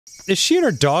Is she and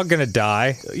her dog gonna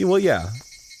die? Well, yeah.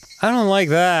 I don't like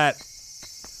that.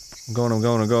 I'm going.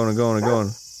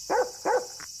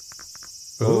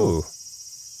 Ooh.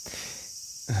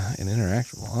 An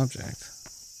interactable object.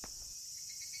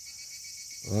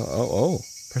 Oh.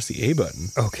 Press the A button.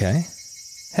 Okay.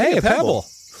 Hey, a pebble.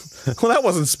 Well, that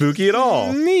wasn't spooky at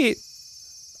all. Neat.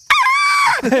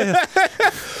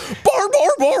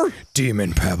 Bar!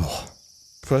 Demon pebble.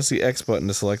 Press the X button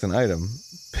to select an item.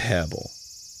 Pebble.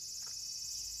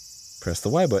 Press the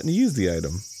Y button to use the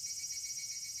item.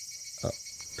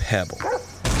 Pebble.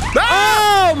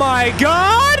 Oh my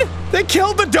god! They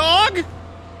killed the dog?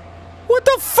 What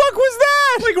the fuck was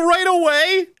that? Like right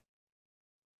away?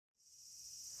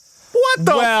 What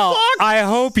the fuck? I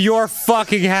hope you're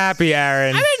fucking happy,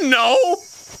 Aaron. I didn't know!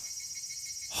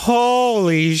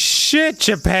 Holy shit,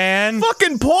 Japan!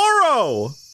 Fucking Poro!